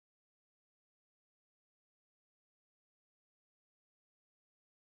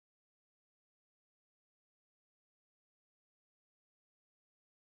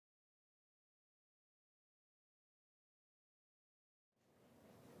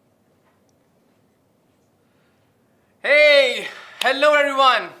Hello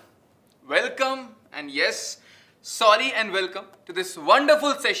everyone, welcome and yes, sorry and welcome to this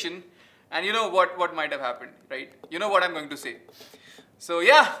wonderful session. And you know what might have happened, right? You know what I'm going to say. So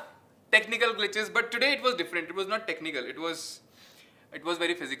yeah, technical glitches, but today it was different. It was not technical, it was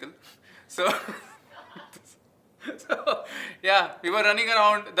very physical. So, so yeah, we were running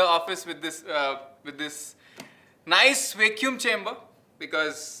around the office with this nice vacuum chamber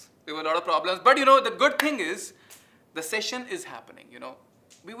because there were a lot of problems. But you know, the good thing is, the session is happening, you know.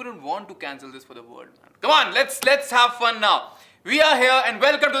 We wouldn't want to cancel this for the world, man. Come on, let's have fun now. We are here and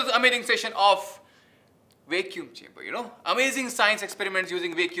welcome to this amazing session of vacuum chamber, you know. Amazing science experiments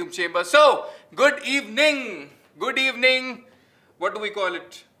using vacuum chamber. So, good evening. Good evening. What do we call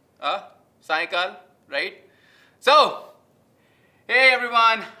it? Saikal, right? So, hey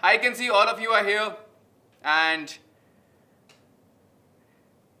everyone. I can see all of you are here. And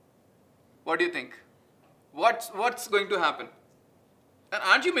what do you think? What's going to happen? And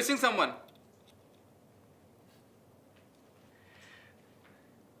aren't you missing someone?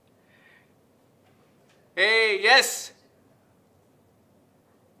 Hey, yes.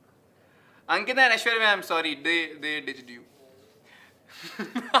 Ankita and Aishwarya, I'm sorry, they ditched you.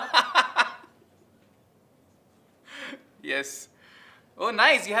 Yes. Oh,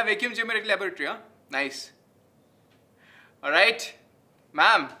 nice. You have vacuum chamber at laboratory, huh? Nice. All right,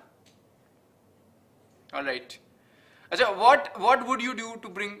 ma'am. All right. Achha, what would you do to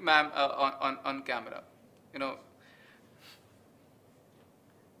bring ma'am on camera? You know,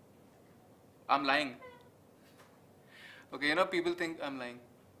 I'm lying. Okay, you know, people think I'm lying.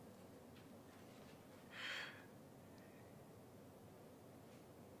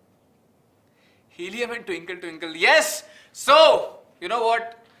 Helium and twinkle twinkle. Yes. So you know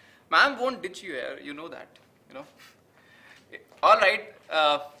what? Ma'am won't ditch you here. You know that. You know. All right.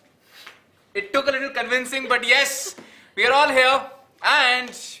 It took a little convincing, but yes, we are all here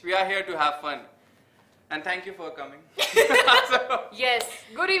and we are here to have fun. And thank you for coming. So, yes,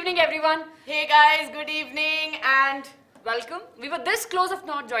 good evening everyone. Hey guys, good evening and welcome. We were this close of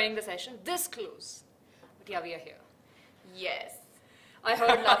not joining the session, this close. But yeah, we are here. Yes. I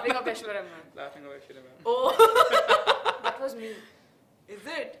heard laughing of Aishwarya ma'am. Laughing of Aishwarya ma'am. Oh. That was me. Is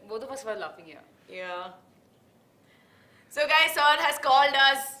it? Both of us were laughing here. Yeah. So guys, sir has called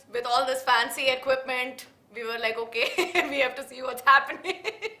us with all this fancy equipment. We were like, okay, we have to see what's happening.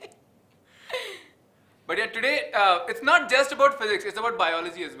 But yeah, today it's not just about physics, it's about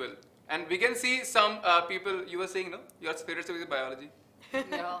biology as well. And we can see some people, you were saying, no? Your favorite subject is biology.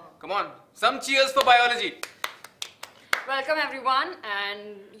 Yeah. Come on, some cheers for biology. Welcome everyone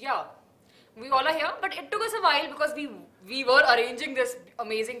and yeah, we all are here. But it took us a while because we were arranging this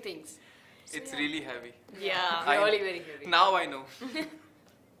amazing things. So, it's yeah. really heavy. Yeah. Really very heavy. Now I know.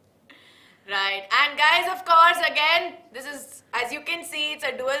 Right. And guys, of course, again, this is, as you can see, it's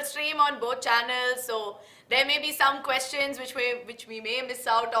a dual stream on both channels. So there may be some questions which we may miss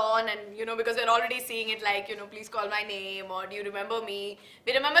out on, and you know, because we're already seeing it like, you know, please call my name or do you remember me?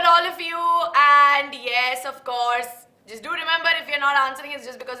 We remember all of you, and yes, of course, just do remember if you're not answering, it's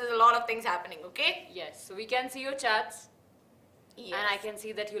just because there's a lot of things happening, okay? Yes, so we can see your chats. Yes. And I can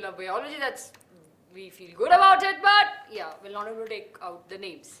see that you love biology. We feel good about it, but yeah, we're not able to take out the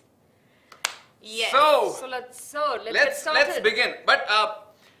names. Yes. So let's get started. Let's begin. But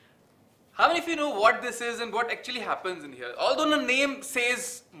how many of you know what this is and what actually happens in here? Although the name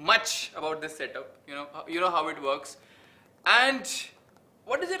says much about this setup, you know how it works. And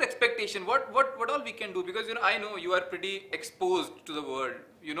what is your expectation? What all we can do? Because you know, I know you are pretty exposed to the world.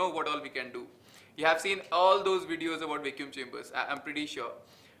 You know what all we can do. You have seen all those videos about vacuum chambers, I'm pretty sure,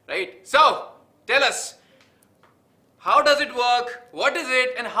 right? So, tell us, how does it work, what is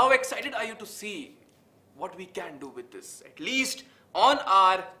it, and how excited are you to see what we can do with this, at least on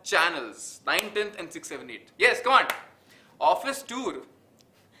our channels, 9th, 10th and 6th, 7th, 8th. Yes, come on, office tour.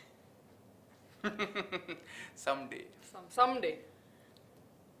 Someday. Someday.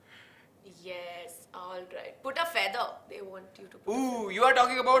 Yes, alright. Put a feather. They want you to put Ooh, you are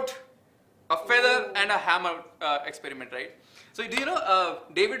talking about a feather and a hammer experiment, right? So do you know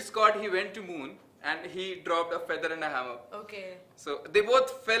David Scott, he went to moon and he dropped a feather and a hammer. Okay. So they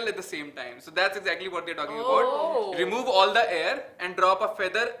both fell at the same time. So that's exactly what they're talking Oh. about. Remove all the air and drop a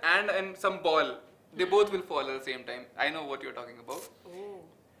feather and some ball. They both will fall at the same time. I know what you're talking about. Oh.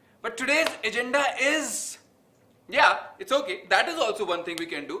 But today's agenda is, yeah, it's okay. That is also one thing we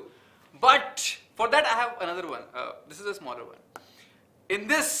can do. But for that I have another one. This is a smaller one. In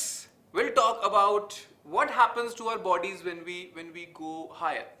this, we'll talk about what happens to our bodies when we go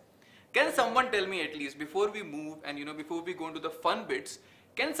higher. Can someone tell me, at least before we move and you know, before we go into the fun bits,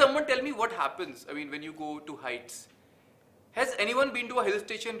 can someone tell me what happens, I mean, when you go to heights? Has anyone been to a hill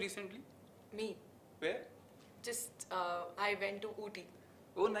station recently? Me. Where? Just, I went to Ooty.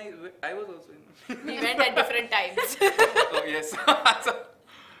 Oh, nice. I was also in. We went at different times. Oh, yes. So,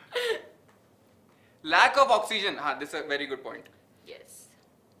 lack of oxygen. This is a very good point. Yes.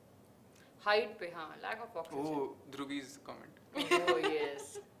 Height pe, lack of oxygen. Oh, Dhruvi's comment. Oh,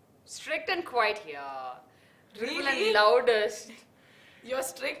 yes. Strict and quiet here. Beautiful Really? and loudest. You're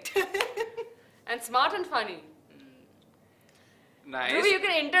strict. And smart and funny. Nice. Dhruvi, you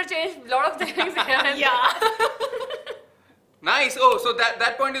can interchange a lot of things here. And Yeah. Nice. Oh, so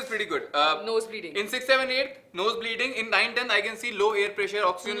that point is pretty good. Nose bleeding. In 6, 7, 8, nose bleeding. In 9, 10, I can see low air pressure,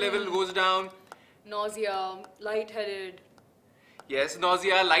 oxygen level goes down. Nausea, lightheaded. Yes,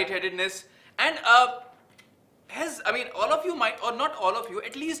 nausea, lightheadedness. And all of you might, or not all of you,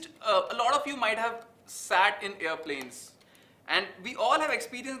 at least a lot of you might have sat in airplanes. And we all have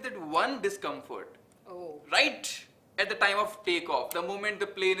experienced that one discomfort. Oh. Right at the time of takeoff, the moment the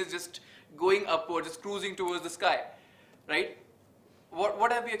plane is just going upwards, just cruising towards the sky. Right?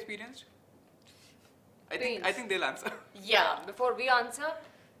 What have you experienced? I think they'll answer. Yeah. Before we answer,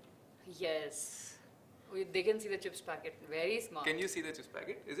 yes. They can see the chips packet. Very smart. Can you see the chips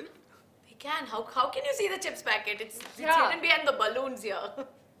packet? Is it? We can. How can you see the chips packet? It's Yeah. hidden behind the balloons here. But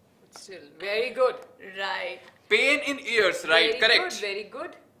still, very good. Right. Pain in ears, right? Very Correct. Good, very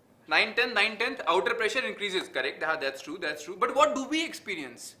good. 9, 10, 9, 10, outer pressure increases, correct? That's true, that's true. But what do we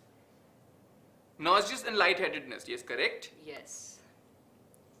experience? Nauseous and lightheadedness, yes, correct? Yes.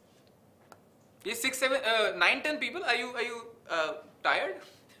 Yes, 6, 7, 9, 10 people, are you tired?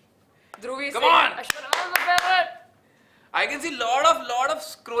 Dhruvi is Come saying, on! Ashwara, my favorite. I can see lot of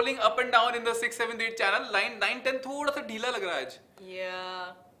scrolling up and down in the 6, 7, 8 channel. 9, 10 थोड़ा सा ढीला लग रहा है आज.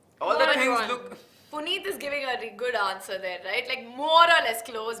 Yeah. All the Good things one. look... Puneet is giving a good answer there, right? Like more or less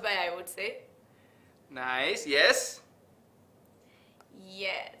close by, I would say. Nice, yes.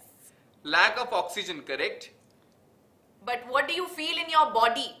 Yes. Lack of oxygen, correct? But what do you feel in your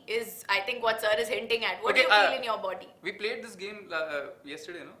body is, I think, what sir is hinting at. What Okay, do you feel in your body? We played this game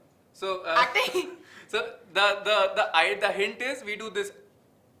yesterday, no? So, Acting. so the hint is we do this.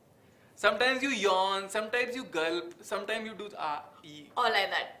 Sometimes you yawn, sometimes you gulp, sometimes you do e. Or like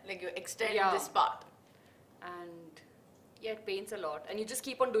that. Like you extend Yeah. this part. And yeah, it pains a lot. And you just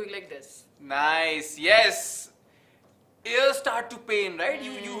keep on doing like this. Nice, yes. Ears start to pain, right?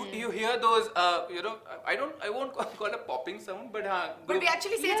 You hear those I won't call it a popping sound, but But we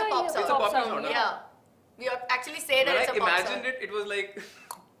actually say it's a Yeah, pop yeah, sound. It's a pop popping sound, sound. Yeah. We actually say that When it's I a pop imagined sound. it was like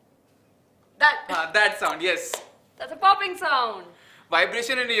That. that sound, yes. That's a popping sound.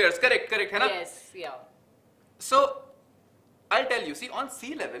 Vibration in ears, correct, hai na? Yes, yeah. So, I'll tell you, see, on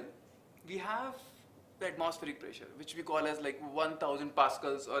sea level, we have the atmospheric pressure, which we call as like 1000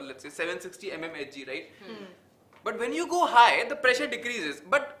 pascals or let's say 760 mmHg, right? But when you go high, the pressure decreases.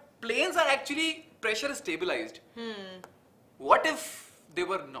 But planes are actually pressure stabilized. What if they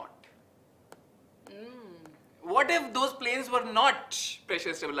were not? What if those planes were not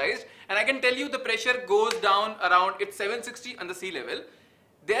pressure stabilized? And I can tell you the pressure goes down around, it's 760 on the sea level.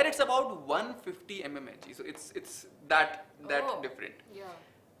 There it's about 150 mmHg. So it's that Oh. different. Yeah.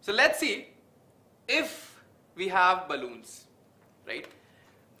 So let's see if we have balloons, right?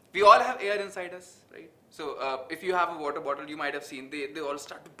 We all have air inside us, right? So if you have a water bottle, you might have seen they all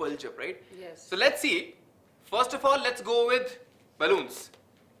start to bulge up, right? Yes. So let's see. First of all, let's go with balloons.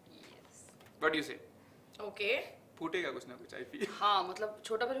 Yes. What do you say? Okay. फूटेगा कुछ ना कुछ, I feel. हाँ, मतलब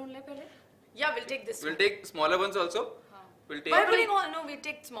छोटा balloon ले पहले. Yeah, we'll take this We'll one. take smaller ones also. We'll take. Why putting all? No, we'll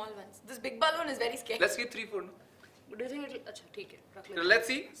take small ones. This big balloon is very scary. Let's keep 3, 4. No? Do you think it'll? अच्छा, ठीक है. रख So लेते हैं. let's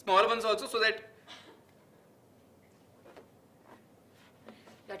see small ones also so that.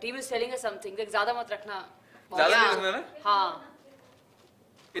 The team is telling us something. देख ज़्यादा मत रखना. ज़्यादा Yeah. नहीं रखना ना? हाँ.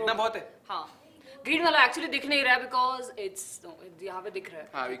 इतना बहुत है. हाँ. Green वाला actually दिख नहीं रहा है because it's no, यहाँ पे दिख रहा है.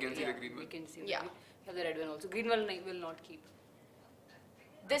 हाँ, we can see the green We one. can see. Yeah. We have the red one also. Green one will not keep.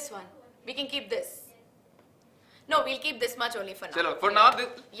 This one. We can keep this. No, we'll keep this much only for now. Chalo, for now,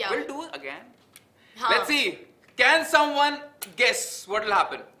 Yeah. we'll do again. Haan. Let's see. Can someone guess what will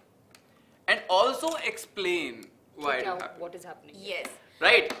happen? And also explain why it क्या- will happen. What is happening? Yes.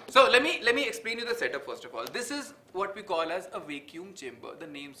 Right. So let me explain you the setup first of all. This is what we call as a vacuum chamber. The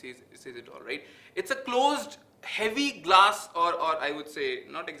name says it all, right? It's a closed, heavy glass, or I would say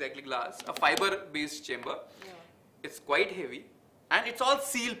not exactly glass, a fiber-based chamber. Yeah. It's quite heavy, and it's all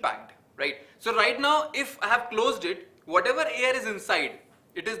seal packed, right? So right now, if I have closed it, whatever air is inside,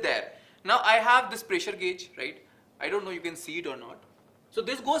 it is there. Now I have this pressure gauge, right? I don't know you can see it or not. So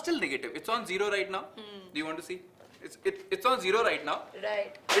this goes till negative. It's on 0 right now. Do you want to see? It's on 0 right now.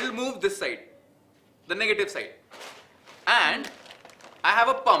 Right. It'll move this side, the negative side. and I have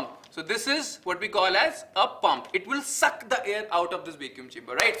a pump. So this is what we call as a pump. It will suck the air out of this vacuum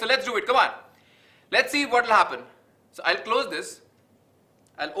chamber, right? So let's do it. Come on. Let's see what will happen. So I'll close this.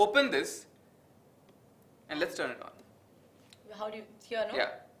 I'll open this, and let's turn it on. How do you hear, no? Yeah.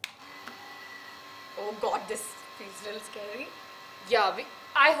 Oh God, this feels a little scary. Yeah,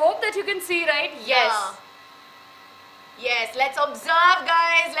 I hope that you can see, right? Yes. Yes, let's observe,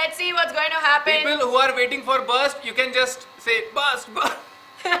 guys. Let's see what's going to happen. People who are waiting for burst, you can just say burst, burst.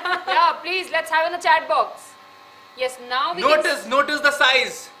 Yeah, please, let's have in the chat box. Yes, now we Notice the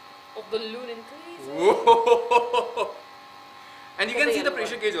size. of the balloon increase. Whoa. And you For can the see the yellow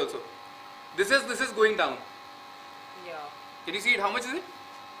pressure one. gauge also. This is going down. Yeah. Can you see it? How much is it?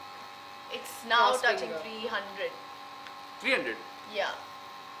 It's now Cross touching finger. 300. 300. Yeah.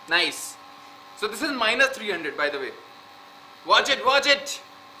 Nice. So this is minus 300, by the way. Watch it, watch it.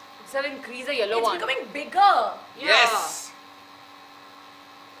 Let's have increase the yellow It's one. becoming bigger. Yeah. Yes.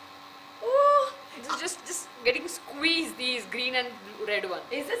 Ooh. It's just getting squeezed, these green and red one.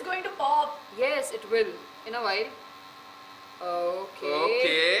 Is this going to pop? Yes, it will. In a while. Okay.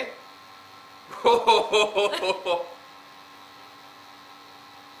 Okay.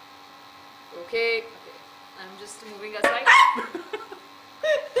 Okay. I'm just moving aside.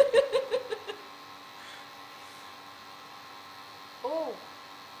 Oh.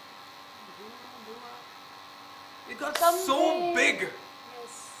 It got Something. so big.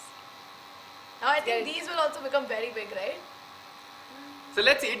 Yes. Now I think Yes. these will also become very big, right? So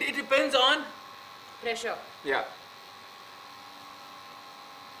let's see. It depends on. Pressure. Yeah.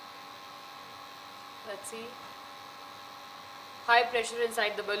 Let's see. High pressure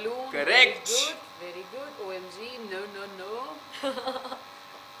inside the balloon. Correct. Very good. OMG. No, no, no.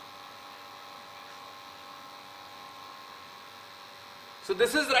 So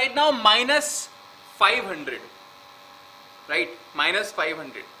this is right now minus 500. Right? Minus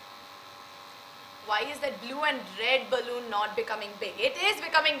 500. Why is that blue and red balloon not becoming big? It is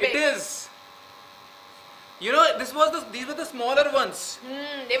becoming big. It is. You know, these were the smaller ones.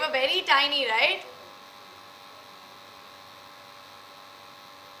 They were very tiny, right?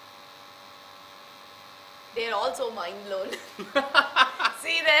 They're also mind blown.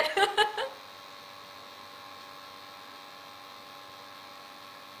 See there?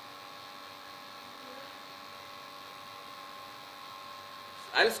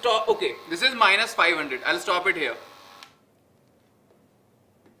 I'll stop. Okay, this is minus 500. I'll stop it here.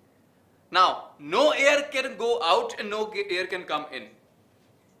 Now, no air can go out and no air can come in.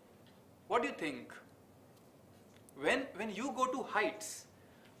 What do you think? When you go to heights,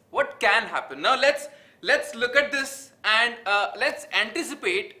 what can happen? Now let's look at this and let's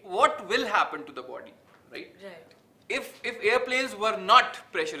anticipate what will happen to the body, right? Right. If airplanes were not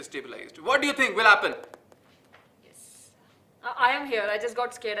pressure stabilized, what do you think will happen? Yes. I am here. I just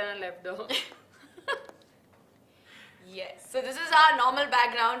got scared and I left though. Yes. So this is our normal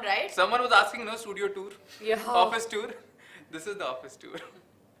background, right? Someone was asking, no, studio tour, Yeah. office tour. This is the office tour.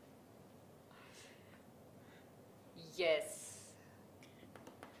 Yes.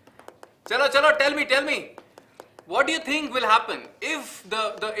 Chalo, tell me. What do you think will happen if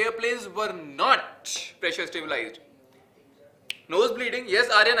the airplanes were not pressure stabilized? Nose bleeding. Yes,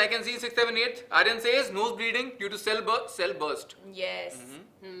 Aryan, I can see 6, 7, 8. Aryan says nose bleeding due to cell burst. Yes.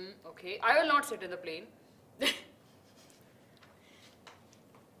 Okay. I will not sit in the plane.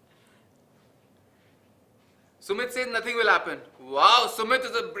 Sumit says nothing will happen. Wow, Sumit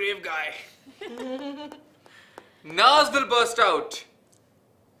is a brave guy. Nerves will burst out.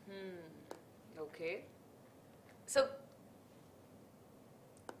 Okay. So,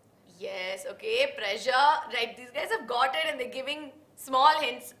 yes, okay, pressure, right, these guys have got it and they're giving small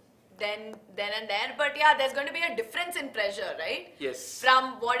hints then and there, but yeah, there's going to be a difference in pressure, right? Yes.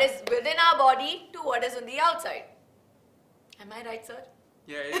 From what is within our body to what is on the outside. Am I right, sir?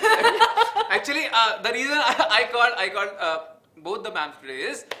 Yeah. Actually, the reason I called both the ma'ams today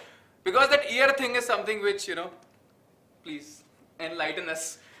is because that ear thing is something which, please enlighten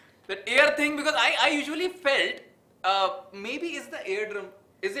us. That ear thing, because I usually felt maybe is the eardrum.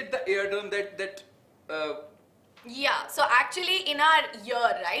 Is it the eardrum that Yeah, so actually in our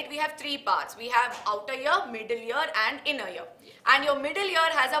ear, right, we have three parts. We have outer ear, middle ear and inner ear. And your middle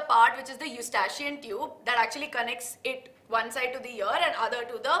ear has a part which is the eustachian tube that actually connects it one side to the ear and other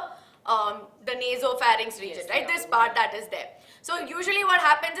to the nasopharynx region, Yes, right? yeah. This part that is there. So usually what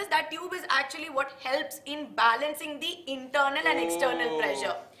happens is that tube is actually what helps in balancing the internal and external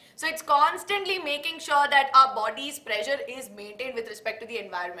pressure. So it's constantly making sure that our body's pressure is maintained with respect to the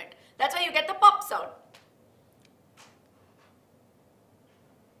environment. That's why you get the pop sound.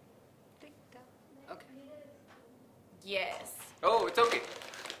 Okay. Yes. Oh, it's okay.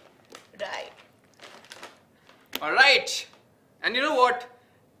 Right. Alright. And you know what?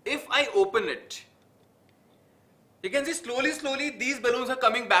 If I open it, you can see slowly these balloons are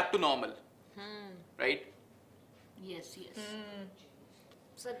coming back to normal. Right? Yes, yes.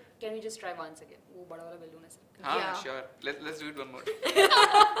 Sir, can we just try once again? Oh, bada wala balloon hai, sir. Yeah. Sure. Let's do it one more.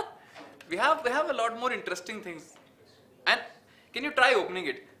 we have a lot more interesting things. And can you try opening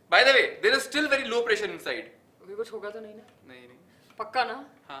it? By the way, there is still very low pressure inside. Okay, कुछ होगा तो नहीं ना? नहीं. पक्का ना?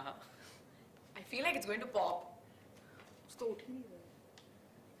 हाँ. I feel like it's going to pop. तो उठ ही नहीं रहा.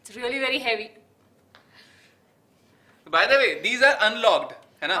 It's really very heavy. By the way, these are unlocked.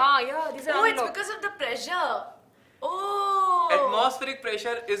 है ना? Ah, yeah, these are Oh, it's unlocked. because of the pressure. Oh. Atmospheric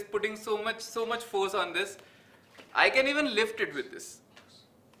pressure is putting so much force on this. I can even lift it with this.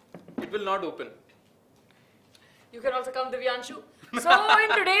 It will not open. You can also come, Divyanshu. So in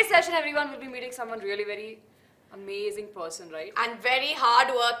today's session, everyone will be meeting someone really very amazing person, right? And very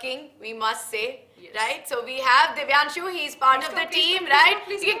hard-working, we must say, Yes. right? So we have Divyanshu, he's part Please of come, the please team, come, please right? come,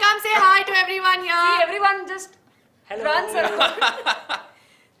 please You can come. come say hi to everyone See, here. everyone just runs around.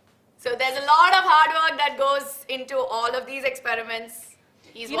 So there's a lot of hard work that goes into all of these experiments.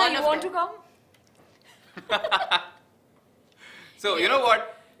 He's Tina, one you of want them. to come? So you know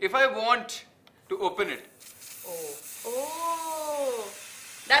what? If I want to open it, Oh,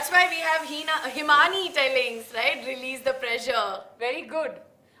 that's why we have Himani tailings, right? Release the pressure. Very good.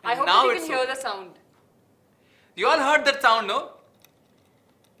 I And hope now that you it's can hear open. the sound. you all heard that sound, no?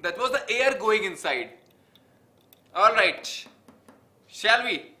 That was the air going inside. All right. Shall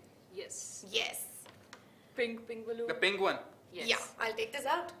we? Yes. Yes. Pink balloon. The pink one. Yes. Yeah, I'll take this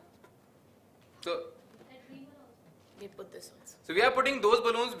out. So, We put this on. so we are putting those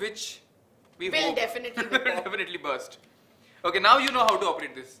balloons which we Will hope definitely will pop. definitely burst. Okay, now you know how to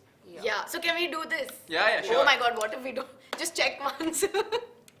operate this. Yeah. So can we do this? Yeah, sure. Oh my God, what if we do? Just check once. And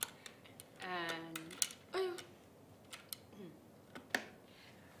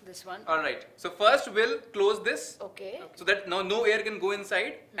this one. All right. So first we'll close this Okay. so that now no air can go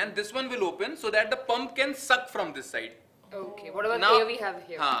inside, and this one will open so that the pump can suck from this side. Okay. What about Now, air we have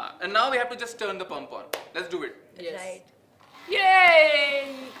here? And now we have to just turn the pump on. Let's do it. Yes. Right.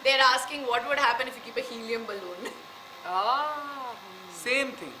 Yay! They're asking what would happen if you keep a helium balloon. Ah.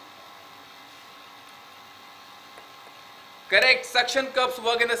 Same thing. Correct. Suction cups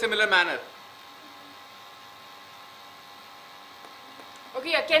work in a similar manner.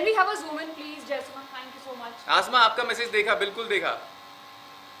 Okay, can we have a zoom in, please, Jessica? Thank you so much. आसमा आपका message देखा, बिल्कुल देखा.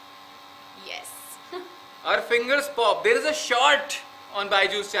 Yes. Our fingers pop. There is a short on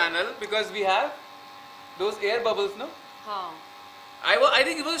BYJU'S channel because we have those air bubbles, no? Huh. I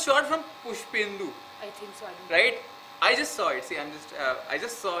think it was a shot from Pushpendu, I think so. I don't right? I just saw it. See, I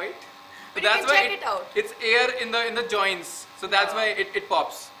just saw it. So But you can why check it out. It's air in the joints, so that's why it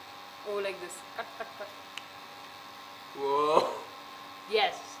pops. Oh, like this. Cut, cut, cut. Whoa.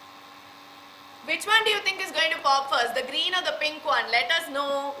 Yes. Which one do you think is going to pop first? The green or the pink one? Let us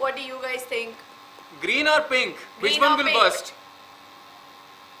know. What do you guys think? Green or pink? Which Green one or will pink? burst?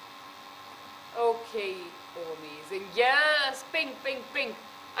 Okay. Oh, amazing. Yes. Pink, pink, pink.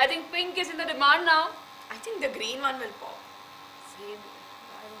 I think pink is in the demand now. I think the green one will pop. Same. I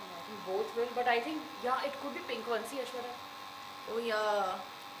don't know. I think both will, but I think, yeah, it could be pink one. See, Ashwara? Oh yeah.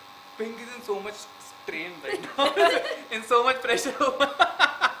 Pink is in so much strain right now. In so much pressure.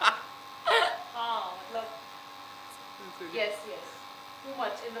 Ah, yes, yes. Too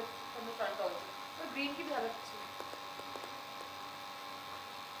much in the from the front also. But green ki bhi halat अच्छी है.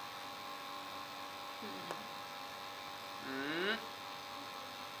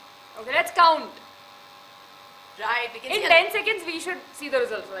 Okay, let's count. Right. We can In see 10 seconds, we should see the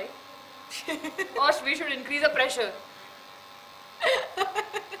results, right? Or we should increase the pressure.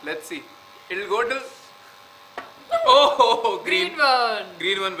 Let's see. It'll go till. Oh, green. Green one.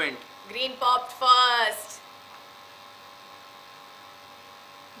 Green one went. green popped first.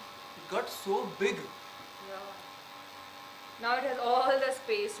 It got so big. Yeah. Now it has all the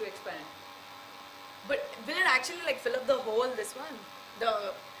space to expand. But will it actually like fill up the hole? This one,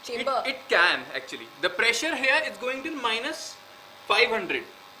 the chamber. It can actually. The pressure here is going till minus 500.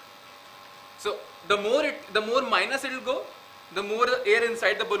 So the more minus it will go, the more the air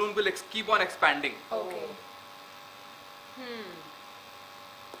inside the balloon will keep on expanding. Okay.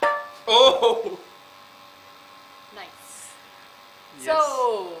 Oh! Nice. Yes.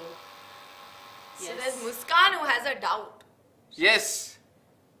 So There's Muskan who has a doubt. Yes.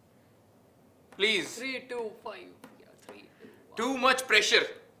 Please. 3, 2, 5. Yeah, 3, 2, 1. Too much pressure.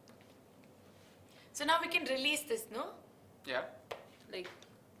 So now we can release this, no? Yeah. Like,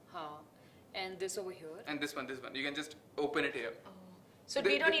 huh. And this over here. And this one. You can just open it here. So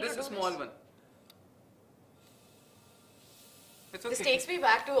we don't need to do this. This is a small one. It's okay. This takes me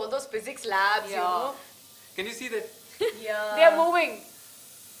back to all those physics labs, you know. Can you see that? Yeah. They are moving.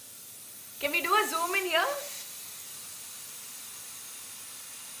 Can we do a zoom in here?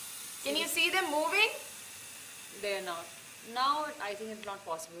 Can you see them moving? They are not. Now I think it's not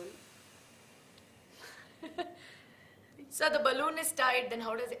possible. So the balloon is tied, then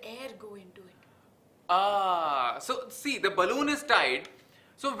how does air go into it? So see, the balloon is tied.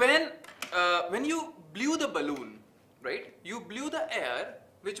 So when you blew the balloon, right? You blew the air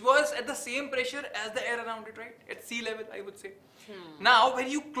which was at the same pressure as the air around it, right? At sea level, I would say. Now when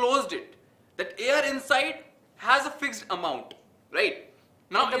you closed it, that air inside has a fixed amount, right?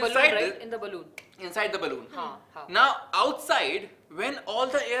 Now In the balloon, inside right? In the balloon. Inside the balloon. How? Now outside, when all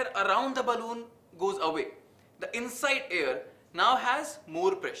the air around the balloon goes away, the inside air now has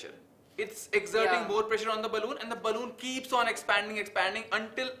more pressure. It's exerting more pressure on the balloon, and the balloon keeps on expanding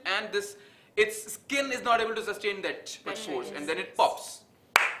until its skin is not able to sustain that much force, and then it pops.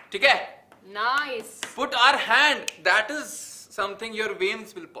 Okay? Nice. Put our hand. That is something your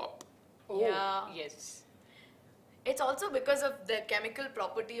veins will pop. Oh, Yeah. Yes. It's also because of the chemical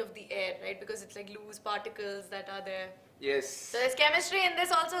property of the air, right? Because it's like loose particles that are there. Yes. So there's chemistry in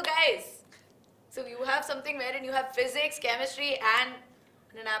this also, guys. So you have something wherein you have physics, chemistry, and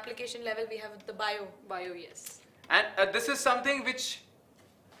on an application level we have the bio. Bio, yes. And this is something which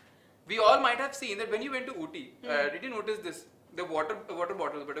we all might have seen, that when you went to Ooty, did you notice this? The water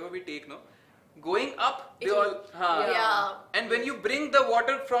bottles, whatever we take, no, going up, they all. Yeah. And when you bring the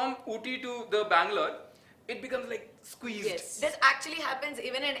water from Ooty to the Bangalore, it becomes like squeezed. Yes. This actually happens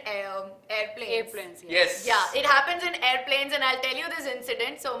even in airplanes. Airplanes, Yes. Yeah, it happens in airplanes, and I'll tell you this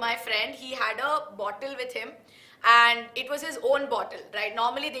incident. So my friend, he had a bottle with him, and it was his own bottle, right?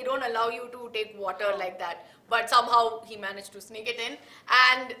 Normally they don't allow you to take water like that, but somehow he managed to sneak it in,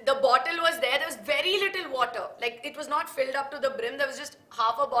 and the bottle was there. There was very little water, like it was not filled up to the brim. There was just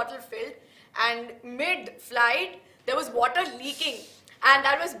half a bottle filled, and mid-flight there was water leaking. And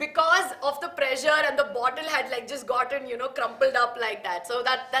that was because of the pressure, and the bottle had like just gotten, you know, crumpled up like that. So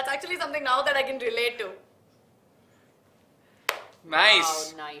that's actually something now that I can relate to.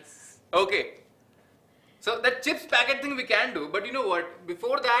 Nice. Wow, nice. Okay. So that chips packet thing we can do, but you know what?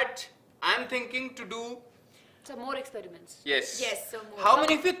 Before that, I'm thinking to do. Some more experiments. Yes. Yes, some more. How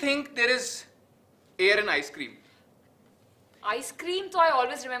many of you think there is air in ice cream? Ice cream, so I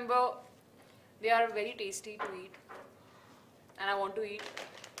always remember they are very tasty to eat. And I want to eat.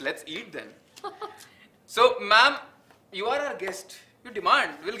 Let's eat then. So, ma'am, you are our guest. You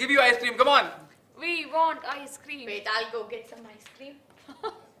demand. We'll give you ice cream. Come on. We want ice cream. Wait, I'll go get some ice cream.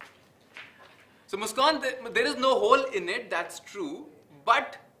 So, Muskan, there is no hole in it. That's true.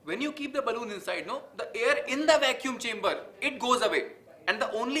 But when you keep the balloon inside, no, the air in the vacuum chamber, it goes away. And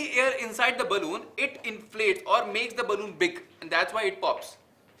the only air inside the balloon, it inflates or makes the balloon big. And that's why it pops.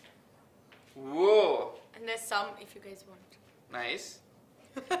 Whoa. And there's some if you guys want. Nice.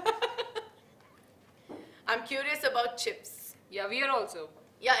 I'm curious about chips. Yeah, we are also.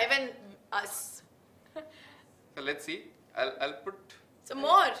 Yeah, even us. So let's see. I'll put. Some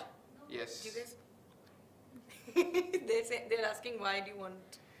more. Yes. Do you guys? They're asking why do you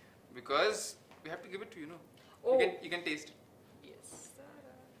want? Because we have to give it to you, know. Oh. You can taste it. Yes.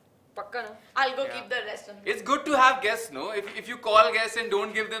 Pakka na. I'll go Yeah. keep the rest on. It's good to have guests, no? If you call guests and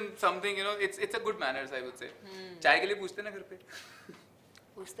don't give them something, you know, it's a good manners, I would say. चाय के लिए पूछते ना घर पे.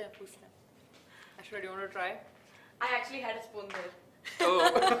 पूछते हैं. Ashwin, do you want to try? I actually had a spoon there. Oh.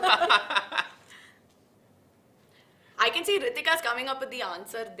 I can see Ritika's coming up with the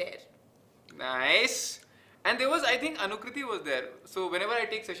answer there. Nice. And there was, I think, Anukriti was there. So whenever I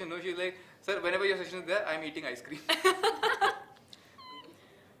take session, no, she's like, sir, whenever your session is there, I'm eating ice cream.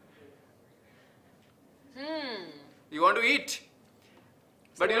 You want to eat?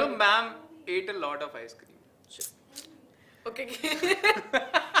 But you know, ma'am ate a lot of ice cream. Okay.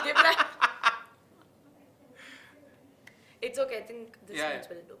 Give that. It's okay. I think this Yeah, much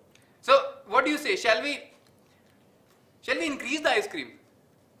yeah. will do. So what do you say? Shall we increase the ice cream?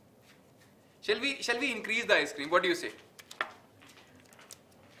 Shall we increase the ice cream? What do you say?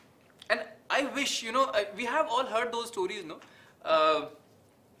 And I wish, you know, we have all heard those stories, no?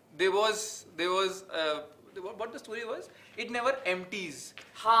 There was what the story was? It never empties.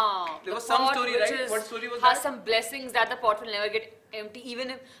 There was some story, right? What story was has that? some blessings that the pot will never get empty, even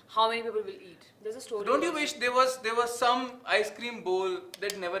if how many people will eat. There's a story. Don't you also. wish there was some ice cream bowl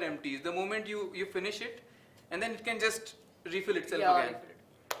that never empties? The moment you finish it, and then it can just refill itself Yeah, again, refill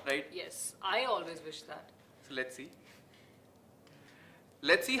it. right? Yes, I always wish that. So let's see.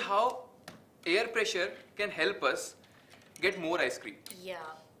 Let's see how air pressure can help us get more ice cream. Yeah.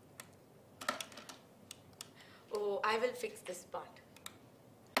 Oh, I will fix this part.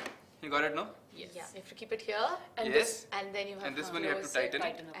 You got it, no? Yes. Yeah. You have to keep it here. And Yes. this, And then you have And this to one you have to close it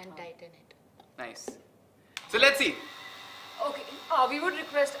tighten. and tighten it. Nice. So let's see. okay. We would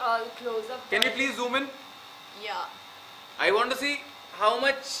request a close-up. Can we please zoom in? Yeah. I want to see how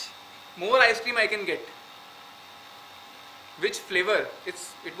much more ice cream I can get. Which flavor? It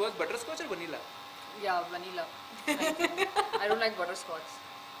was butterscotch or vanilla? Yeah, vanilla. I don't like butterscotch.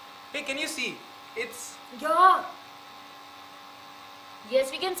 Hey, can you see? It's Yeah.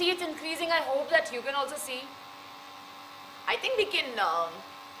 Yes, we can see it's increasing. I hope that you can also see. I think we can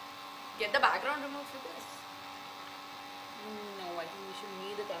get the background removed for this. No, I think we should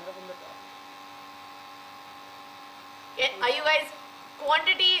need the camera from the top. Yeah, are you guys?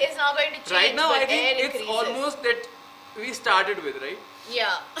 Quantity is not going to change. right now. but I think air it's increases. almost that we started with, right?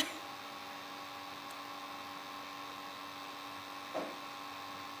 Yeah.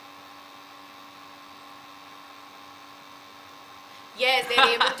 Yes,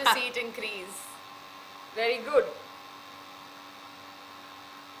 they're able to see it increase. Very good.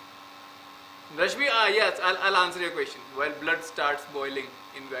 Rashmi, yes, I'll answer your question. While blood starts boiling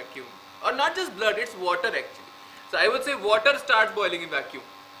in vacuum, or not just blood, it's water actually. So I would say water starts boiling in vacuum.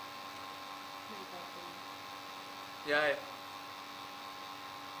 Yeah. yeah.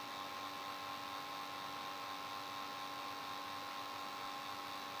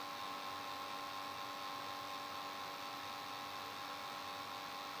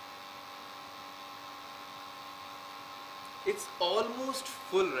 It's almost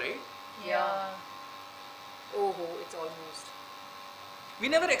full, right? Yeah. Oh, it's almost. We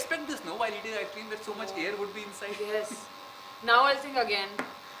never expect this, no? While eating ice cream, that so much air would be inside. Yes. Now I'll think again.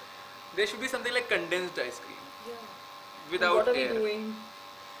 There should be something like condensed ice cream Yeah. without What are air. we doing?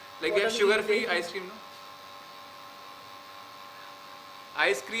 Like What we have are we sugar-free doing? ice cream, no?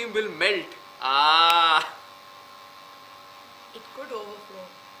 Ice cream will melt. Ah, It could overflow.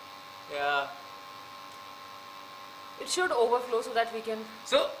 yeah. It should overflow so that we can.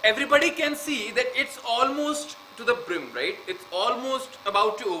 So everybody can see that it's almost to the brim, right? It's almost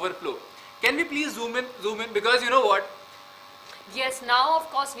about to overflow. Can we please zoom in? Because you know what? Yes, now of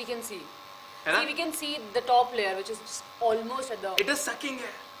course we can see. है ना? See, we can see the top layer, which is just almost at the. It is sucking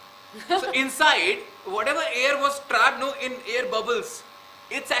air. So inside, whatever air was trapped, no, in air bubbles,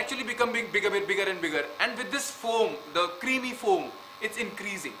 it's actually becoming bigger and bigger. And with this foam, the creamy foam, it's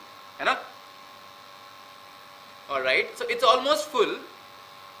increasing. है ना? Alright, so it's almost full.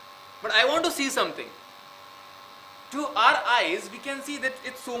 But I want to see something. To our eyes, we can see that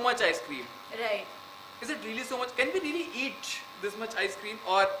it's so much ice cream. Right. Is it really so much? Can we really eat this much ice cream?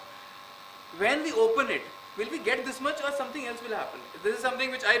 Or when we open it, will we get this much or something else will happen? This is something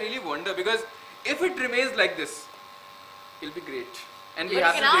which I really wonder, because if it remains like this, it'll be great. And we But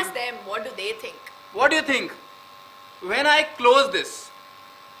have you to can drink. ask them, what do they think? What do you think? When I close this,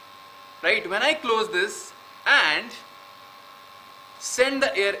 right? When I close this and send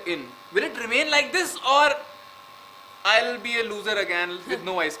the air in, will it remain like this, or I'll be a loser again with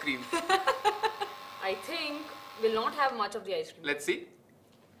no ice cream? I think we'll not have much of the ice cream. Let's see.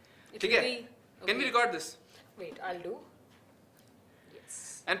 It ठीक will है? be. Can we okay. record this? Wait, I'll do.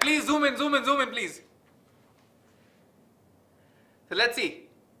 Yes. And please zoom in, please. So let's see.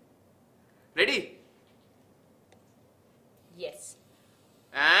 Ready? Yes.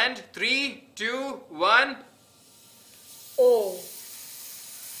 And 3, 2, 1. Oh.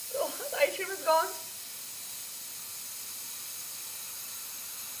 Oh, the ice cream is gone.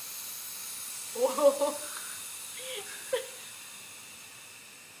 Oh.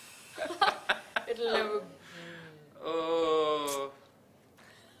 It'll never. Oh.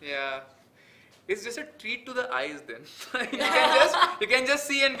 Yeah. It's just a treat to the eyes then. you can just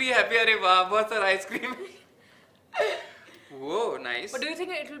see and be happy. Arey wow, bahut sara ice cream. Whoa, nice. But do you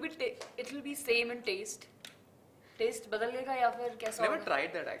think it will be same in taste? Taste बदलेगा या फिर कैसा Never होगा?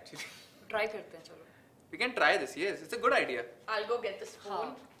 tried that actually. Try करते हैं चलो. We can try this. Yes, it's a good idea. I'll go get the spoon.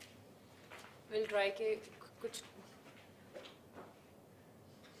 हाँ. We'll try के कुछ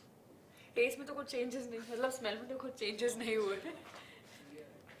टेस्ट में तो कुछ changes नहीं, मतलब smell में तो कुछ changes नहीं हुए.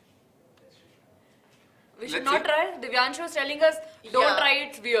 We should Let's not see. try. Divyanshu is telling us don't Yeah. try.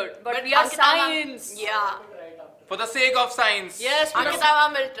 It's weird, but we are Ankita ma'am- science. Yeah. For the sake of science. Yes, we Ankita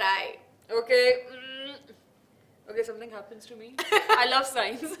ma'am will try. Okay. Okay, something happens to me. I love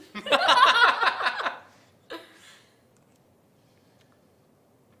science.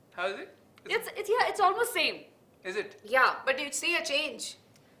 How is it? It's almost same. Is it? Yeah. But you see a change.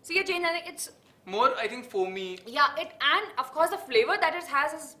 See a change, and it's More, I think, foamy. and of course the flavor that it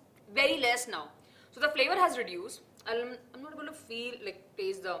has is very less now. So the flavor has reduced. I'm not able to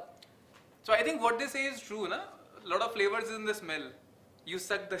taste the... So I think what they say is true, na? A lot of flavors in the smell. You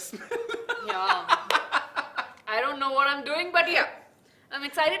suck the smell. Yeah. I don't know what I'm doing, but yeah. I'm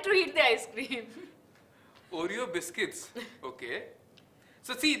excited to eat the ice cream. Oreo biscuits. Okay.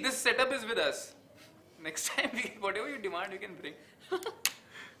 So see, this setup is with us. Next time, whatever you demand, you can bring.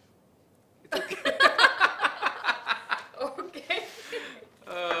 It's okay. Okay.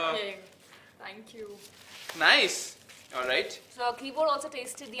 Okay. Thank you. Nice. All right. So keyboard also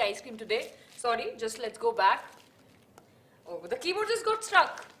tasted the ice cream today. Sorry, just let's go back. Oh, the keyboard just got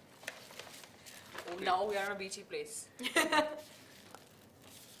stuck. Oh, now we are in a beachy place.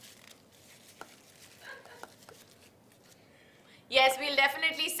 Yes, we'll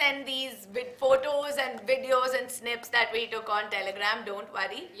definitely send these with photos and videos and snips that we took on Telegram. Don't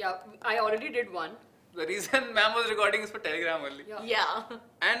worry. Yeah, I already did one. The reason ma'am was recording is for Telegram only. Yeah.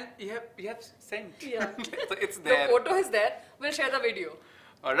 And you have sent. Yeah. So it's there. The photo is there. We'll share the video.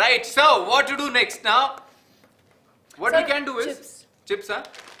 All right. So what to do next now? What Sir, we can do is chips. Chips, huh?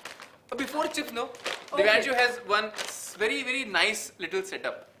 But before chips, no. Okay. Devanshu has one very nice little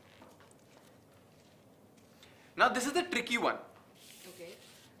setup. Now this is the tricky one. Okay.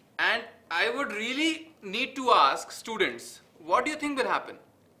 And I would really need to ask students, what do you think will happen?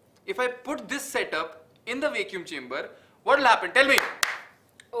 If I put this setup in the vacuum chamber, what will happen? Tell me.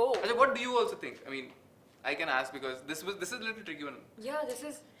 Oh. Ajay, what do you also think? I mean, I can ask because this is a little tricky one. Yeah, this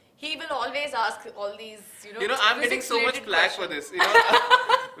is... He will always ask all these, I'm getting so much flack for this.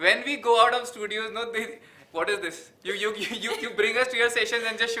 When we go out of studios, what is this? You bring us to your sessions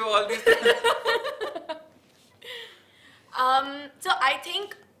and just show all these things. So I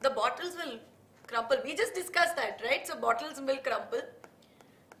think the bottles will crumple. We just discussed that, right? So bottles will crumple.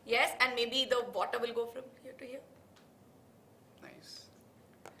 Yes, and maybe the water will go from here to here. Nice.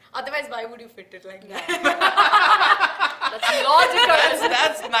 Otherwise, why would you fit it like that? That's logical.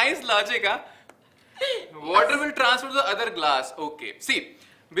 That's nice logic, huh? Water will transfer to the other glass. Okay. See,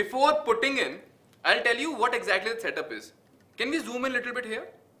 before putting in, I'll tell you what exactly the setup is. Can we zoom in a little bit here?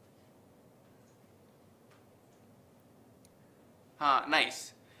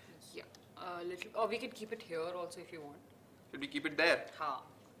 Nice. Yeah, little. Or we can keep it here also if you want. Should we keep it there? हाँ.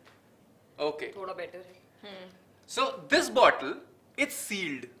 Okay. थोड़ा better है. So this bottle, it's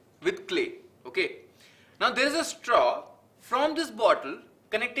sealed with clay. Okay. Now there is a straw from this bottle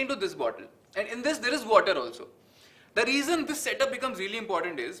connecting to this bottle, and in this there is water also. The reason this setup becomes really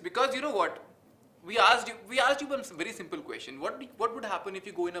important is because you know what? We asked you one very simple question. What would happen if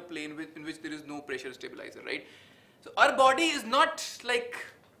you go in a plane in which there is no pressure stabilizer, right? So our body is not like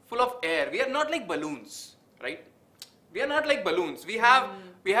full of air. We are not like balloons, right? We are not like balloons. We have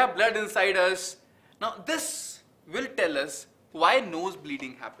blood inside us. Now this will tell us why nose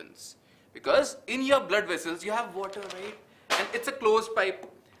bleeding happens. Because in your blood vessels you have water, right? And it's a closed pipe.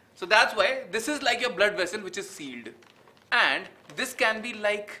 So that's why this is like your blood vessel which is sealed. And this can be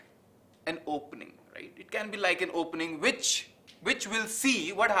like an opening, right? It can be like an opening which will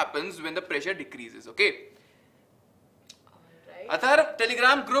see what happens when the pressure decreases, okay? Alright. Athar,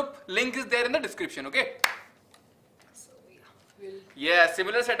 Telegram group link is there in the description, okay? So yeah, we'll. Yeah,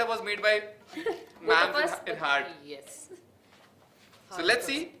 similar setup was made by ma'am Both of us, in but heart. Yes. So let's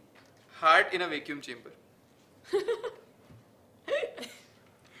see heart in a vacuum chamber. So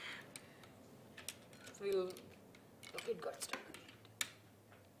we'll. Okay, it got stuck.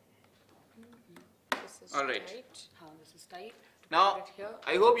 This is All right. tight. This is tight. Now, Put it here.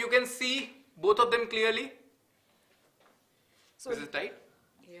 I hope you can see both of them clearly. So This is tight.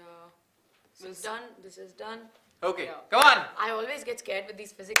 Yeah. This is done. This is done. Okay, Yeah. come on. I always get scared with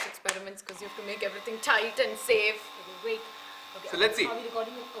these physics experiments because you have to make everything tight and safe. Okay, wait. Okay, So let's see. Are we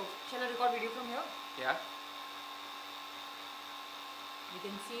recording it? Oh, shall I record video from here? Yeah. You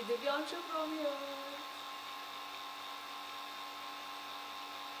can see Divyanshu from here.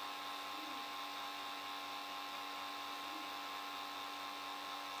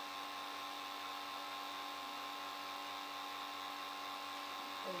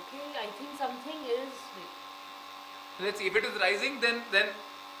 Okay, I think something is. Wait. Let's see if it is rising. Then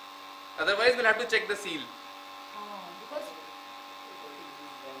otherwise we'll have to check the seal. Because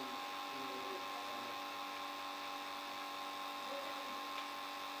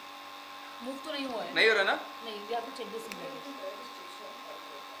move तो नहीं हुआ है. नहीं हो रहा ना? नहीं, we have to check this in.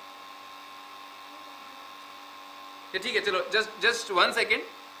 ये ठीक है, चलो just 1 second.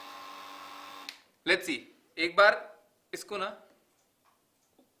 Let's see. एक बार इसको ना.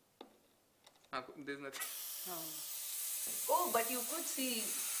 हाँ, there's nothing. Oh, but you could see.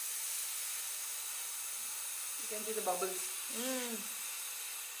 You can see the bubbles.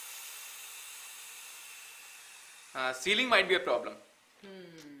 Sealing might be a problem.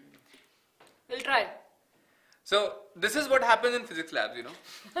 We'll try. So this is what happens in physics labs, you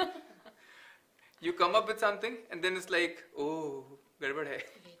know. You come up with something and then it's like, oh, gadbad hai.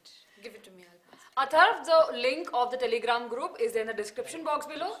 Wait, give it to me. Atharv, the link of the Telegram group is in the description box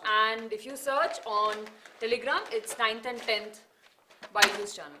below, and if you search on Telegram, it's 9th and 10th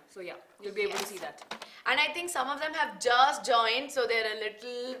BYJU'S channel. So yeah, you'll be able to see that. And I think some of them have just joined, so they're a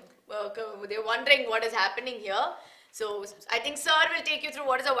little, they're wondering what is happening here. So I think Sir will take you through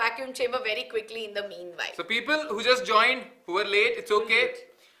what is a vacuum chamber very quickly in the meanwhile. So people who just joined, who are late, it's okay.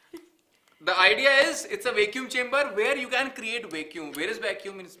 The idea is it's a vacuum chamber where you can create vacuum. Where is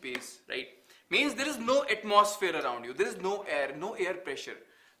vacuum in space, right? Means there is no atmosphere around you. There is no air pressure.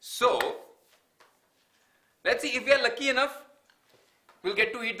 So let's see if we are lucky enough, we'll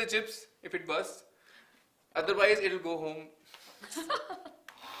get to eat the chips if it bursts. Otherwise, it'll go home.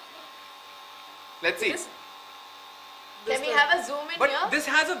 Let's see. Can we have a zoom in But here? this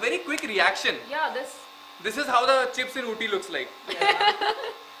has a very quick reaction. Yeah, This is how the chips in Ooty looks like. Yeah.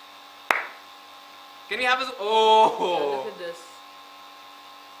 Can we have a oh? Yeah, look at this.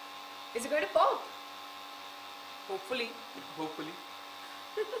 Is it going to pop? Hopefully. Hopefully.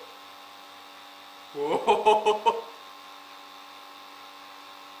 Oh.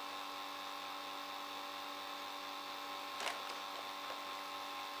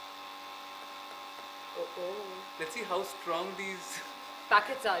 Let's see how strong these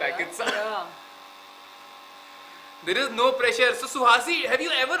Packets are. Packets yeah? are. Yeah. There is no pressure. So Suhasi, have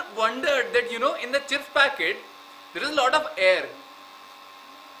you ever wondered that, you know, in the chips packet, there is a lot of air?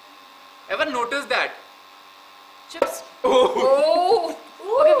 Ever noticed that? Chips. Oh.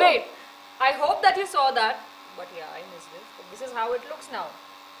 Oh. Okay, wait. I hope that you saw that. But yeah, I missed this. But this is how it looks now.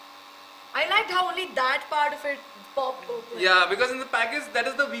 I liked how only that part of it popped open. Yeah, because in the package, that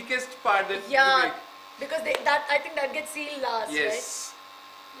is the weakest part that you Yeah, make. because I think that gets sealed last, Yes.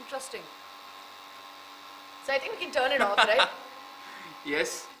 Interesting. right? So I think we can turn it off, right?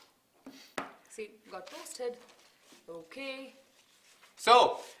 Yes. See, got toasted. Okay.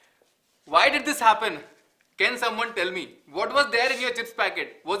 So, why did this happen? Can someone tell me? What was there in your chips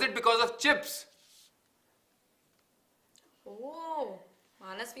packet? Was it because of chips? Oh,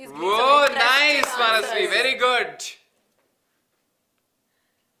 Manasvi is giving Whoa, some nice, interesting Manasvi. answers. Very good.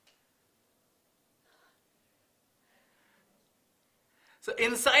 So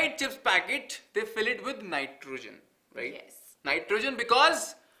inside chips packet, they fill it with nitrogen, right? Yes. Nitrogen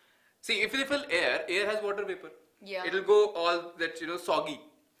because, see, if they fill air has water vapor. Yeah. It'll go all that, you know, soggy.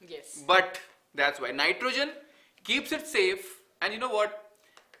 Yes. But that's why nitrogen keeps it safe, and you know what?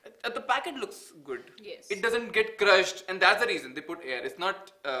 The packet looks good. Yes. It doesn't get crushed, and that's the reason they put air. It's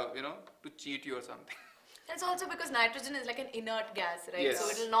not, you know, to cheat you or something. It's also because nitrogen is like an inert gas, right? Yes. So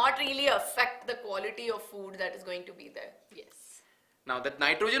it will not really affect the quality of food that is going to be there. Yes. Now that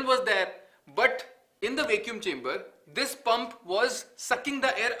nitrogen was there, but in the vacuum chamber, this pump was sucking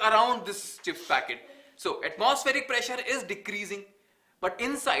the air around this chips packet. So atmospheric pressure is decreasing, but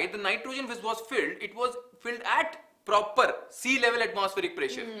inside the nitrogen which was filled, it was filled at proper sea level atmospheric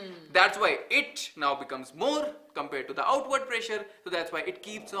pressure. That's why it now becomes more compared to the outward pressure. So that's why it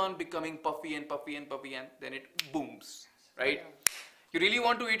keeps on becoming puffy and puffy and puffy, and then it booms, right? Yeah. You really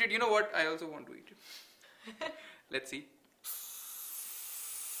want to eat it? You know what? I also want to eat it. Let's see.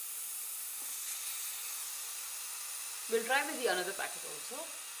 We'll try with the another packet also.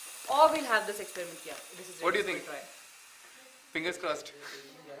 Or we'll have this experiment here. This is What do you ready, think? so we'll try. Fingers crossed.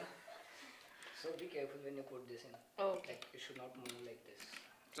 Yeah. So be careful when you put this in. Okay. Like, it should not move like this.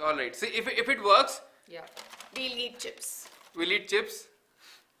 Alright, see if it works, Yeah. We'll eat chips. we'll eat chips.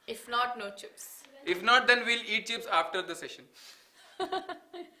 If not, no chips. If not, then we'll eat chips after the session.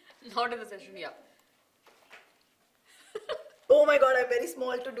 Not in the session, yeah. Oh my god, I'm very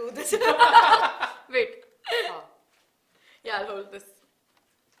small to do this. Wait. Ah. Yeah, I'll hold this.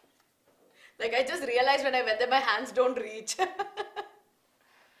 Like I just realized when I went there, my hands don't reach. So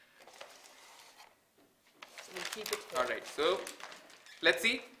we'll keep it here. Alright, so let's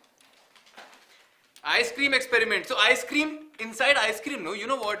see. Ice cream experiment. So ice cream, inside ice cream, no, you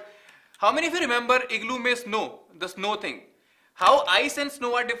know what? How many of you remember igloo mein snow, the snow thing? How ice and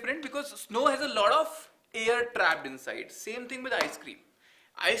snow are different? Because snow has a lot of air trapped inside. Same thing with ice cream.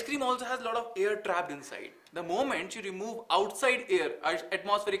 Ice cream also has a lot of air trapped inside. The moment you remove outside air,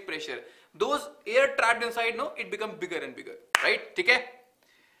 atmospheric pressure, those air trapped inside, no, it becomes bigger and bigger. Right? ठीक है?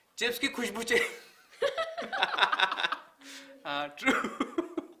 Chips की खुशबू चे. True.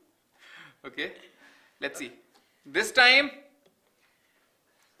 Okay. Let's see. This time,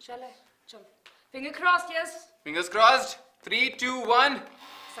 Shall I? Chal. Finger crossed, yes. fingers crossed. 3, 2, 1. Side,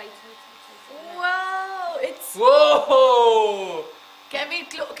 side, side, side, side. Wow! Wow, it's. Whoa! Can we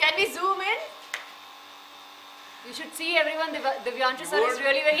zoom in? You should see everyone. Divyansh sir is Won't-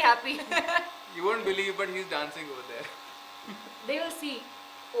 really very happy. You won't believe, but he's dancing over there. They will see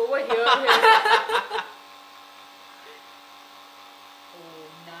over here. Oh,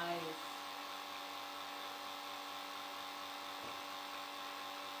 nice.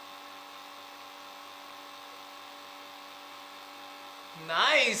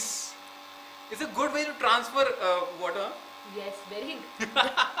 Nice! It's a good way to transfer water. Yes, very,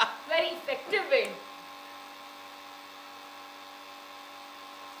 very effective way.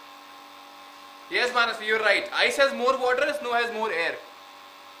 Yes, Manas, you're right. Ice has more water, snow has more air.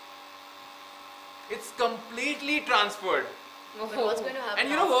 It's completely transferred. But what's going to happen? And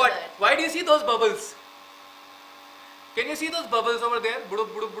you know after what? that? Why do you see those bubbles? Can you see those bubbles over there?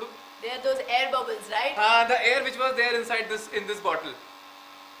 Budup, budup, budup. They are those air bubbles, right? The air which was there inside in this bottle.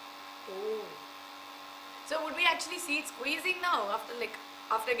 Oh. So would we actually see it squeezing now after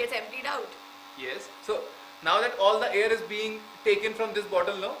it gets emptied out? Yes. So now that all the air is being taken from this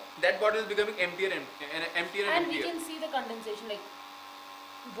bottle, no, that bottle is becoming emptier and emptier and And we emptier. can see the condensation, like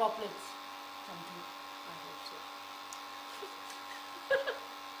droplets. Something. I hope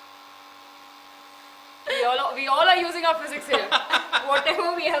so. we all are using our physics here.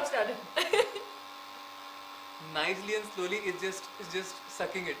 Whatever we have studied. Nicely and slowly, it's just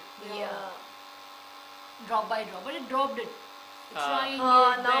sucking it. Yeah. Drop by drop, but it dropped it. It's trying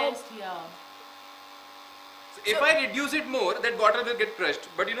now- its best, yeah. So if I reduce it more, that bottle will get crushed.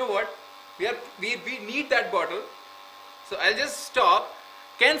 But you know what? We need that bottle. So I'll just stop.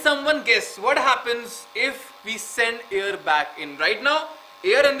 Can someone guess what happens if we send air back in? Right now,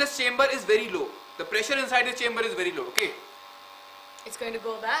 air in this chamber is very low. The pressure inside this chamber is very low. Okay. It's going to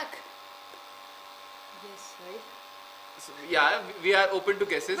go back. Yes, right? So, yeah, we are open to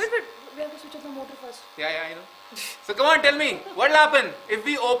guesses. Wait, we have to switch off the motor first. Yeah, I know. So come on, tell me, what will happen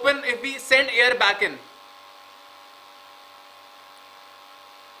if we send air back in?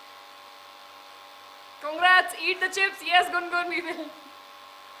 Congrats, eat the chips. Yes, Gungun, we will.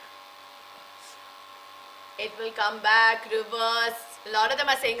 It will come back, reverse. A lot of them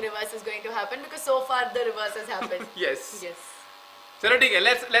are saying reverse is going to happen because so far the reverse has happened. Yes. Yes. Chalo, theek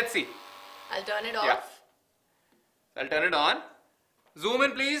hai, let's see. I'll turn it off. Yeah. I'll turn it on. Zoom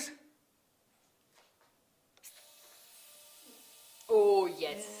in, please. Oh,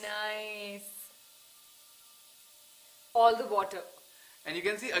 yes. Nice. All the water. And you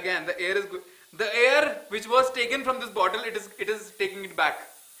can see again the air is good. The air which was taken from this bottle, it is taking it back.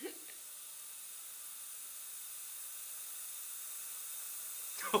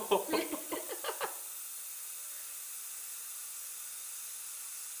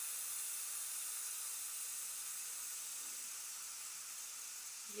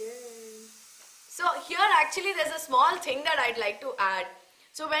 So here actually there's a small thing that I'd like to add.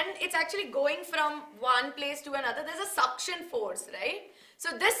 So when it's actually going from one place to another, there's a suction force, right?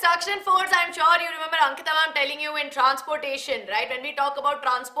 So this suction force, I'm sure you remember Ankita ma'am telling you in transportation, right? When we talk about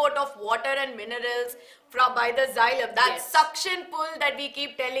transport of water and minerals by the xylem, that Yes. suction pull that we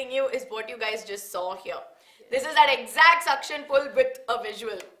keep telling you is what you guys just saw here. This is that exact suction pull with a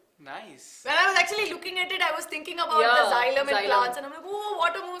visual. Nice. When I was actually looking at it, I was thinking about Yeah, the xylem in xylem. plants and I'm like, oh,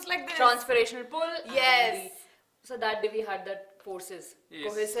 water moves like this. Transpirational pull. and Yes. so that day we had that forces.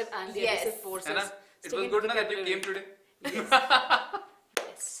 Yes. Cohesive and the Yes. adhesive forces. Anna, it sticking was to good the na that you capillary. came today.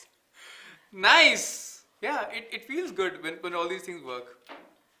 Yes. Nice. Yeah, it feels good when all these things work.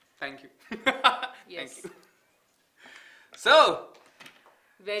 Thank you. Yes. Thank you. So,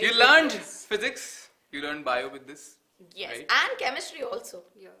 Very you good learned guess. physics, you learned bio with this. Yes, Right. and chemistry also.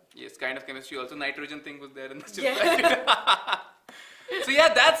 Yeah. Yes, kind of chemistry also. Nitrogen thing was there in the chip. Yeah. So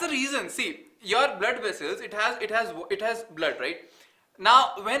yeah, that's the reason. See, your blood vessels, it has blood, right?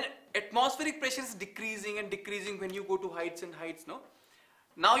 Now, when atmospheric pressure is decreasing and decreasing when you go to heights and heights, no?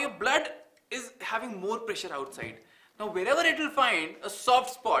 Now your blood is having more pressure outside. Now, wherever it will find a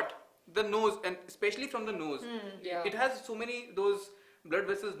soft spot, the nose, and especially from the nose, Yeah. it has so many those blood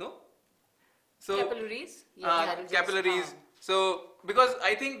vessels, no? So Capillaries? capillaries. So because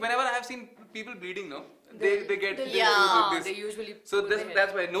I think whenever I have seen people bleeding, no, they get they Yeah. do this. They usually So pull this, their head.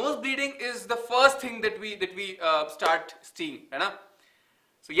 that's why nose bleeding is the first thing that we start seeing, right?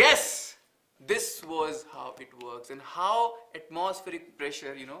 So yes, this was how it works and how atmospheric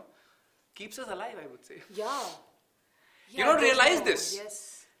pressure, keeps us alive, I would say. Yeah. You don't those realize know. this.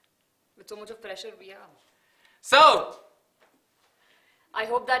 Yes. With so much of pressure, yeah. So I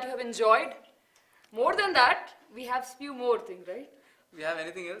hope that you have enjoyed. More than that, we have few more things, right? we have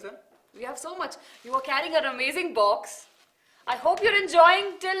anything else, huh? We have so much. You are carrying an amazing box. I hope you're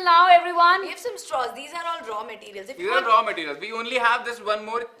enjoying till now, everyone. We have some straws. These are all raw materials. If These you are want... raw materials. We only have this one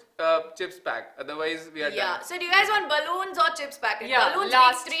more chips pack. Otherwise, we are Yeah. done. So do you guys want balloons or chips packet? Yeah, Balloons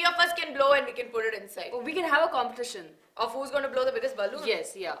last. means 3 of us can blow and we can put it inside. Oh, we can have a competition. Of who's going to blow the biggest balloon?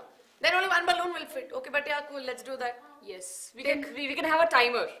 Yes, yeah. Then only one balloon will fit. Okay, but yeah, cool. Let's do that. Yes. We can have a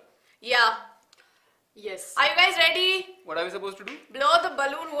timer. Yeah. Yes. Are you guys ready? What are we supposed to do? Blow the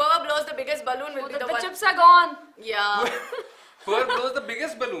balloon. Whoever blows the biggest balloon will Oh, be the the one. chips are gone. Yeah. Whoever blows the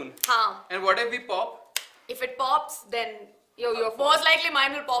biggest balloon. Huh. And what if we pop? If it pops, then You're most likely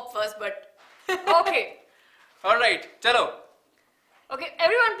mine will pop first, but Okay. Alright, chalo. Okay,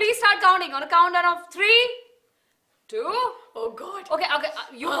 everyone please start counting on a countdown of 3, 2. oh god. Okay,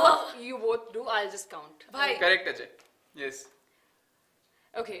 you both do. I'll just count. Bye. Correct, Ajay. Yes.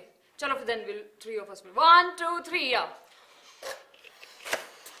 Okay. Chalo, then we'll 3 of us will. 1, 2, 3, yeah.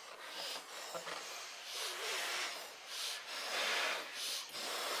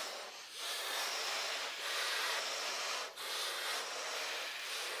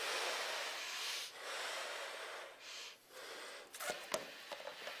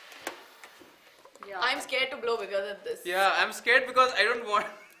 Yeah. I'm scared to blow bigger than this. Yeah, I'm scared because I don't want.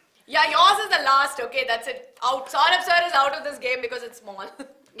 Yeah, yours is the last. Okay, that's it. Out. Saurabh sir is out of this game because it's small.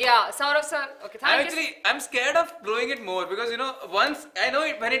 Yeah, Saurav sir. Okay, thank you. I'm scared of blowing it more because once I know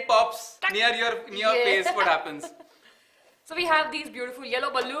it when it pops near your Yeah. face, what happens? So we have these beautiful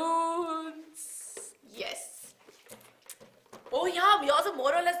yellow balloons. Yes. Oh yeah, yours are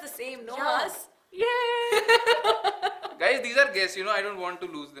more or less the same. No, Yeah. us. Yay! Guys, these are guests. I don't want to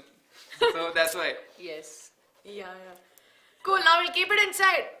lose them, so that's why. Yes. Yeah. Cool. Now we'll keep it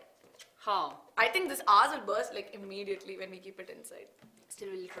inside. How? I think this ours will burst like immediately when we keep it inside.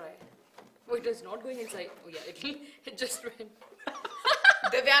 Still we'll try. Oh, it is not going inside. Oh yeah, it just went.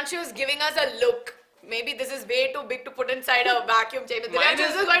 Divyanshu is giving us a look. Maybe this is way too big to put inside a vacuum chamber. Mine Divyanshu,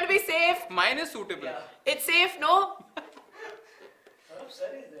 is- this is going to be safe. Mine is suitable. Yeah. It's safe, no? Saurabh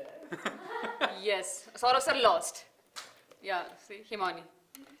sir is there. Yes, Saurav sir lost. Yeah, see, Himani.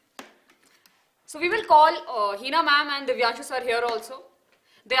 So we will call Hina ma'am and Divyanshu sir here also.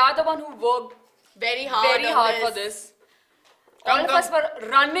 They are the one who worked Very hard. very on hard for this. Come, All of come. us were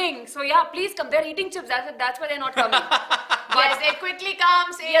running. So yeah, please come. They're eating chips. That's why they're not coming. Yes, they quickly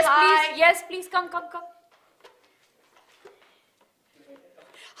come, say Yes, hi. please. Yes, please come.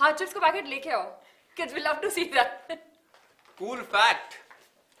 हाँ chips का packet लेके आओ. Kids will love to see that. Cool fact.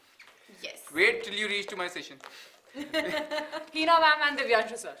 Yes. Wait till you reach to my session. Hina ma'am and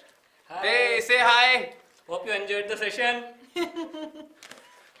Divyanshu sir. Hi. Hey, say hi. Hope you enjoyed the session.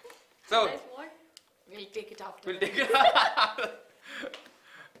 So We'll take it after. we'll take it.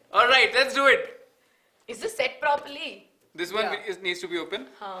 All right, let's do it. Is this set properly? This one Yeah. needs to be open.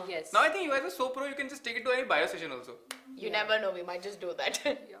 Yes. Now I think you guys are so pro, you can just take it to any bio session also. You never know, we might just do that.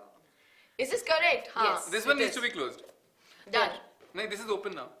 Yeah. Is this correct? Yes. This one It needs is. to be closed. Done. No, this is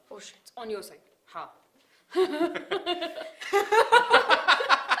open now. Oh shit. It's on your side. हाँ.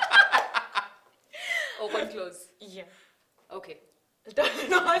 Open, close. Yeah. Okay.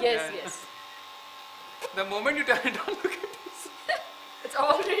 Turn on. Yes, Yeah. yes. The moment you turn it on, look at this. It's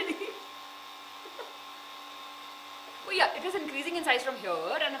already. Oh yeah, it is increasing in size from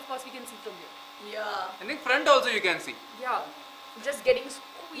here, and of course we can see from here. Yeah. I think front also you can see. Yeah. Just getting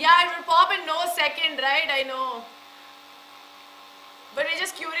squeezed. Yeah, it will pop in no second, right? I know. But we're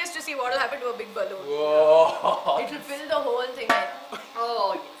just curious to see what will happen to a big balloon. Whoa. It will fill the whole thing.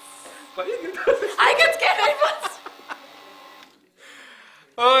 Oh yes. Why you give that? I get scared very fast.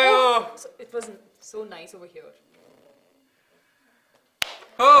 Oh, So it was so nice over here.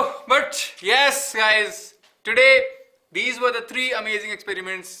 oh, but yes, guys. Today, these were the 3 amazing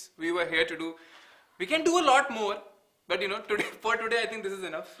experiments we were here to do. We can do a lot more, but today, I think this is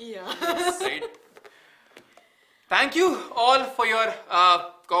enough. Yeah. Right? Thank you all for your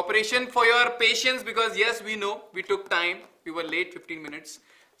cooperation, for your patience, because yes, we know we took time. We were late 15 minutes.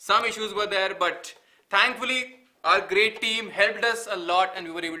 Some issues were there, but thankfully our great team helped us a lot and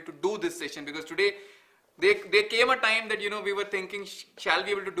we were able to do this session, because today there came a time that we were thinking, shall we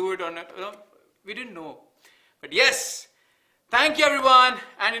be able to do it or not? We didn't know. But yes, thank you everyone,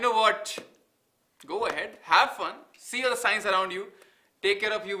 and you know what? Go ahead, have fun, see all the science around you. Take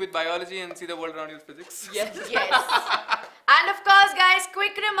care of you with biology and see the world around you with physics. Yes. Yes. And of course, guys,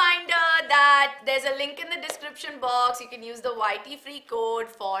 quick reminder that there's a link in the description box. You can use the YT free code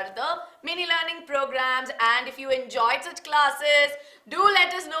for the mini learning programs. And if you enjoyed such classes, do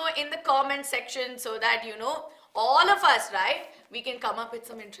let us know in the comment section so that all of us, right, we can come up with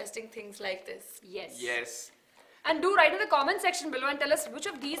some interesting things like this. Yes. Yes. And do write in the comment section below and tell us which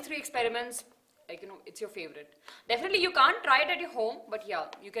of these 3 experiments like, it's your favorite. Definitely you can't try it at your home, but yeah,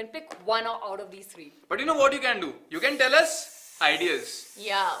 you can pick one out of these 3. But you know what you can do? You can tell us ideas.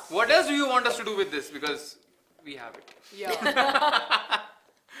 Yeah. What else do you want us to do with this? Because we have it. Yeah.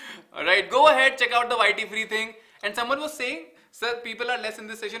 Alright, go ahead, check out the YT free thing. And someone was saying, sir, people are less in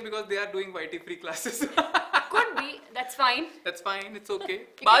this session because they are doing YT free classes. Could be, that's fine. That's fine, it's okay.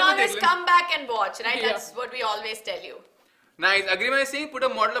 You can always come back and watch, right? Yeah. That's what we always tell you. Nice. Agrima is saying put a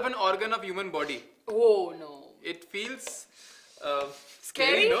model of an organ of human body. Oh no. It feels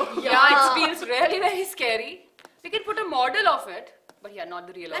Scary? no? Yeah, it feels really very scary. We can put a model of it, but yeah, not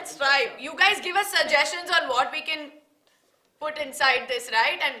the real Let's organ. try. You guys give us suggestions on what we can put inside this,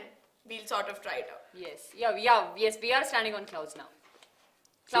 right? And we'll sort of try it out. Yes, yes, we are standing on clouds now.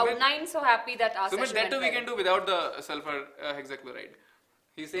 Sumit- Cloud 9 so happy that our So much session that too went we can well. do without the sulfur hexachloride.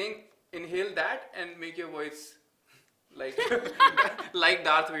 He's saying inhale that and make your voice like like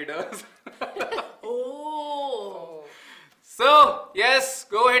Darth Vader's. Oh. So yes,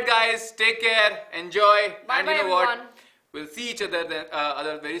 go ahead guys, take care, enjoy, Bye and bye you know what? everyone. We'll see each other then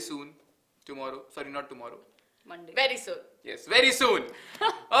other very soon. Tomorrow, sorry, not tomorrow. Monday. Very soon. Yes, very soon.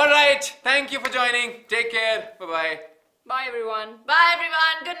 All right, thank you for joining. Take care. Bye bye. Bye everyone. Bye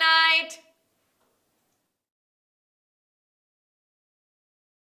everyone. Good night.